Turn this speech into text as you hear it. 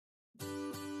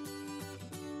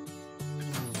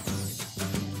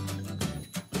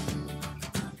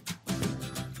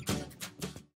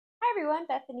everyone,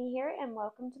 Bethany here and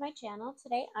welcome to my channel.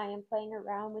 Today I am playing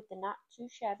around with the Not Too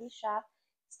Shabby Shop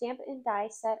Stamp and Die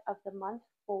set of the month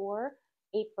for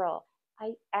April.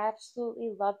 I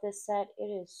absolutely love this set. It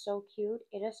is so cute.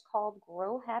 It is called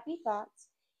Grow Happy Thoughts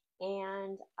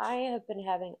and I have been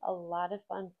having a lot of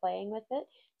fun playing with it.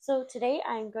 So today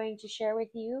I'm going to share with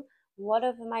you one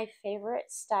of my favorite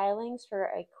stylings for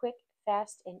a quick,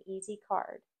 fast, and easy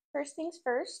card. First things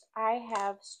first, I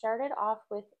have started off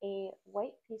with a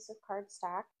white piece of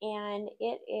cardstock, and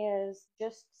it is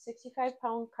just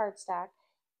 65-pound cardstock,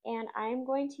 and I'm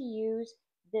going to use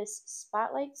this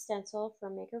Spotlight stencil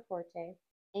from Maker Forte,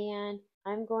 and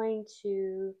I'm going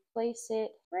to place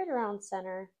it right around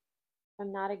center. If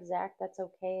I'm not exact, that's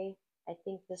okay. I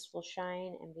think this will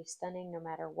shine and be stunning no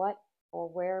matter what or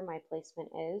where my placement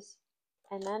is.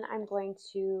 And then I'm going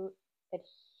to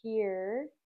adhere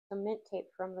some mint tape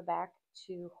from the back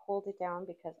to hold it down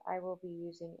because I will be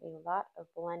using a lot of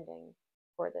blending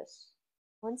for this.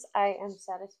 Once I am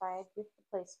satisfied with the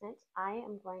placement, I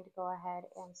am going to go ahead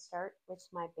and start with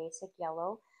my basic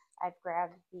yellow. I've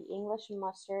grabbed the English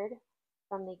Mustard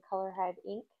from the Color Hive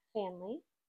ink family,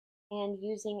 and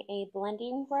using a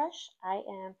blending brush, I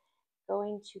am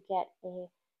going to get a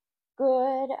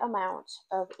good amount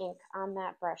of ink on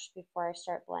that brush before I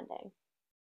start blending.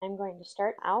 I'm going to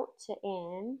start out to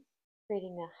in,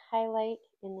 creating a highlight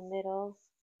in the middle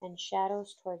and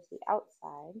shadows towards the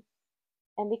outside.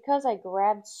 And because I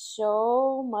grabbed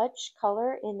so much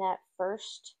color in that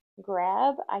first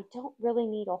grab, I don't really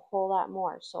need a whole lot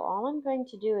more. So all I'm going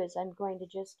to do is I'm going to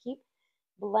just keep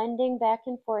blending back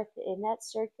and forth in that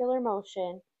circular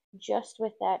motion just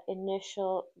with that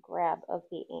initial grab of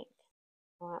the ink.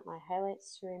 I want my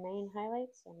highlights to remain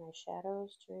highlights and my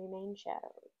shadows to remain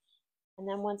shadows. And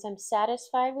then once I'm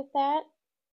satisfied with that,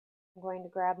 I'm going to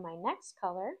grab my next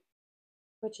color,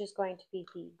 which is going to be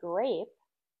the Grape.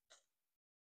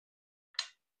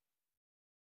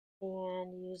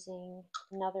 And using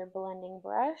another blending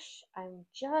brush, I'm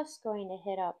just going to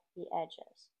hit up the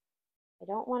edges. I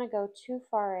don't want to go too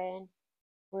far in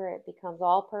where it becomes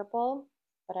all purple,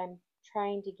 but I'm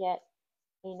trying to get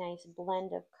a nice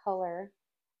blend of color.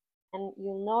 And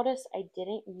you'll notice I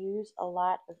didn't use a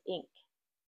lot of ink.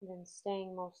 I've been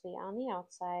staying mostly on the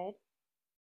outside.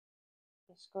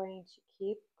 Just going to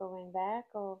keep going back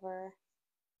over,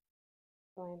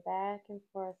 going back and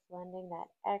forth, blending that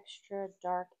extra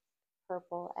dark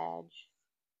purple edge.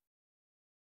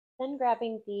 Then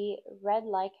grabbing the red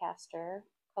Leicester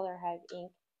Color Hive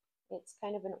ink. It's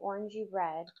kind of an orangey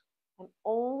red. I'm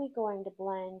only going to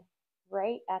blend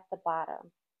right at the bottom.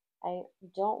 I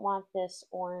don't want this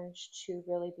orange to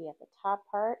really be at the top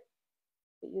part,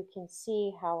 but you can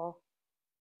see how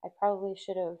I probably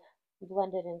should have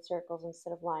blended in circles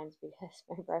instead of lines because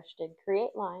my brush did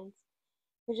create lines,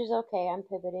 which is okay. I'm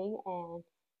pivoting and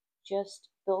just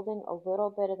building a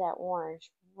little bit of that orange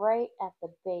right at the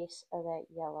base of that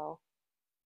yellow,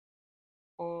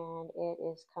 and it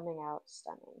is coming out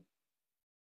stunning.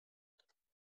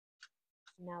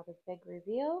 Now the big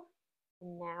reveal.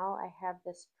 And now I have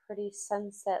this pretty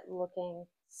sunset looking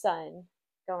sun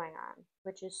going on,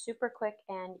 which is super quick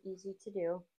and easy to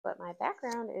do, but my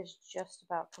background is just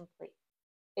about complete.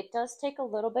 It does take a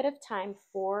little bit of time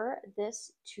for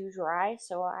this to dry,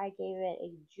 so I gave it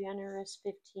a generous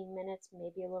 15 minutes,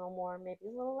 maybe a little more, maybe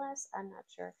a little less, I'm not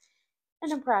sure,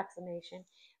 an approximation.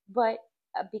 But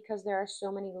because there are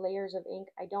so many layers of ink,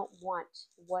 I don't want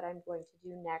what I'm going to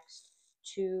do next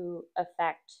to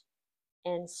affect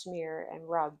and smear and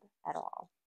rub at all.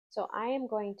 So I am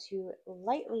going to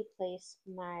lightly place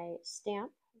my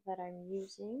stamp that I'm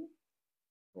using,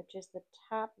 which is the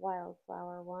top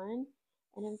wildflower one,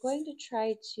 and I'm going to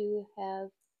try to have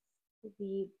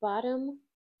the bottom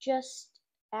just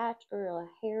at or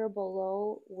a hair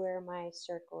below where my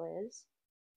circle is.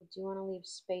 I do want to leave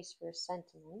space for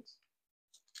sentiment.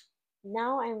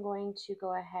 Now I'm going to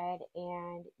go ahead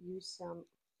and use some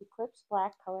Eclipse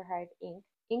Black Color Hive ink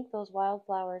those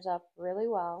wildflowers up really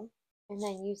well, and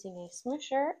then using a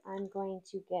smoosher, I'm going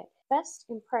to get best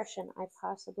impression I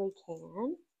possibly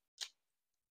can.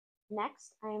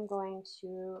 Next, I am going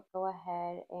to go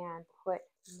ahead and put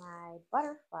my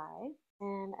butterfly,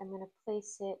 and I'm going to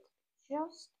place it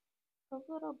just a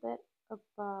little bit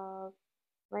above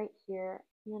right here,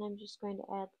 and then I'm just going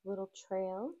to add the little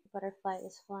trail. The butterfly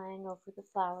is flying over the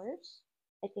flowers.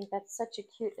 I think that's such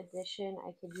a cute addition.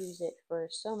 I could use it for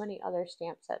so many other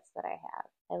stamp sets that I have.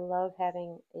 I love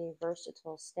having a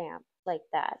versatile stamp like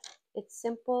that. It's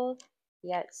simple,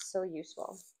 yet so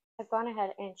useful. I've gone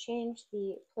ahead and changed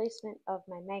the placement of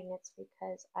my magnets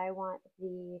because I want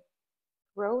the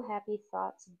Grow Happy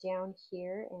Thoughts down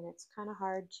here, and it's kind of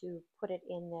hard to put it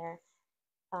in there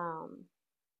while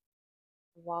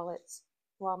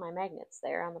my magnet's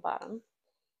there on the bottom.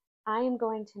 I am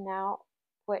going to now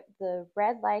put the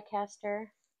red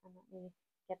Leicester, and let me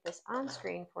get this on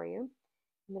screen for you.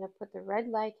 I'm going to put the red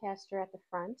Leicester at the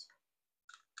front,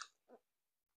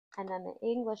 and then the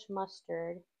English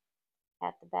mustard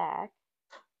at the back.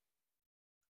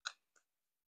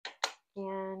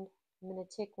 And I'm going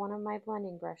to take one of my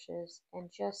blending brushes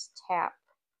and just tap.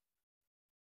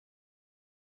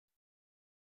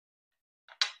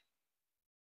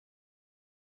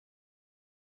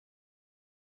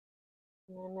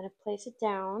 And I'm going to place it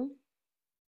down,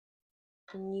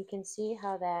 and you can see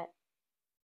how that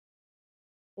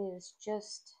is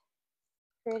just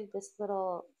created this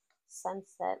little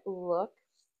sunset look.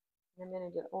 And I'm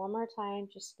going to do it one more time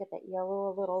just to get that yellow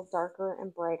a little darker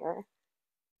and brighter.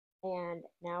 And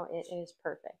now it is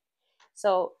perfect.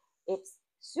 So it's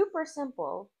super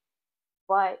simple,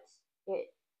 but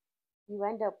you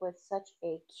end up with such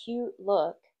a cute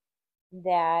look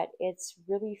that it's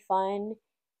really fun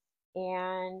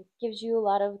and gives you a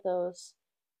lot of those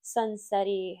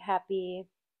sunsetty, happy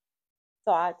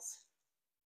thoughts.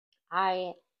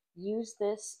 I use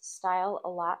this style a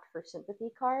lot for sympathy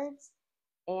cards,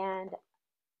 and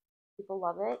people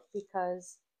love it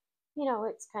because, you know,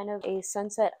 it's kind of a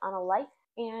sunset on a life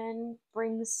and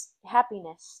brings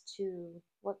happiness to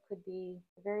what could be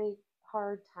a very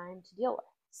hard time to deal with.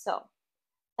 So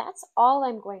that's all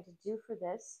I'm going to do for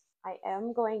this. I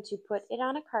am going to put it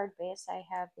on a card base. I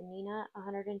have the Neenah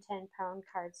 110-pound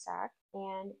cardstock,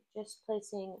 and just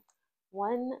placing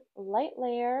one light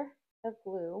layer of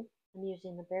glue. I'm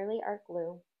using the Barely Art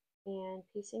glue and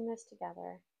piecing this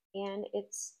together. And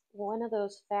it's one of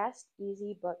those fast,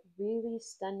 easy, but really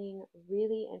stunning,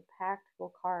 really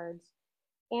impactful cards.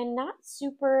 And not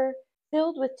super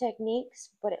filled with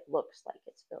techniques, but it looks like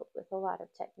it's filled with a lot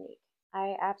of technique.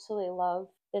 I absolutely love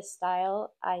this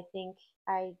style. I think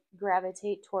I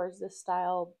gravitate towards this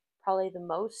style probably the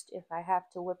most if I have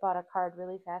to whip out a card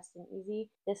really fast and easy.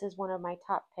 This is one of my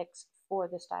top picks for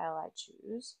the style I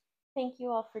choose. Thank you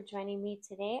all for joining me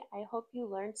today. I hope you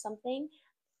learned something.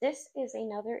 This is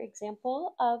another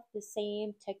example of the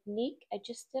same technique. I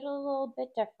just did a little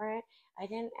bit different. I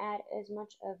didn't add as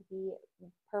much of the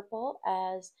purple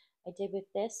as I did with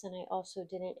this, and I also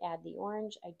didn't add the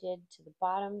orange. I did to the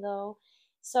bottom though.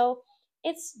 So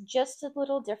it's just a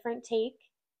little different take,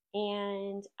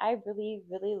 and I really,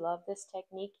 really love this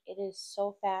technique. It is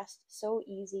so fast, so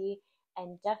easy,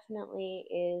 and definitely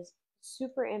is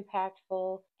super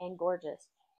impactful and gorgeous.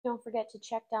 Don't forget to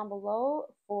check down below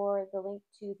for the link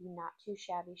to the Not Too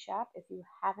Shabby shop. If you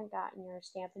haven't gotten your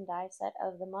stamp and die set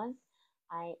of the month,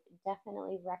 I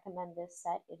definitely recommend this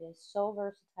set. It is so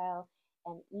versatile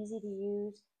and easy to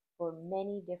use for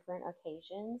many different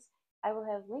occasions. I will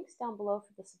have links down below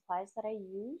for the supplies that I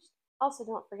used. Also,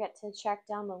 don't forget to check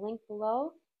down the link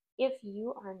below. If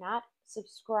you are not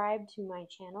subscribed to my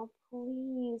channel,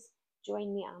 please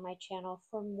join me on my channel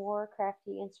for more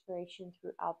crafty inspiration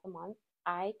throughout the month.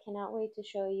 I cannot wait to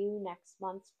show you next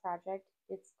month's project.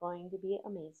 It's going to be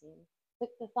amazing.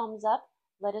 Click the thumbs up.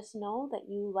 Let us know that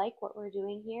you like what we're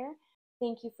doing here.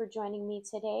 Thank you for joining me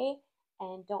today,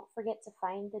 and don't forget to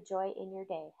find the joy in your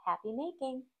day. Happy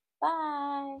making!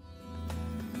 Bye!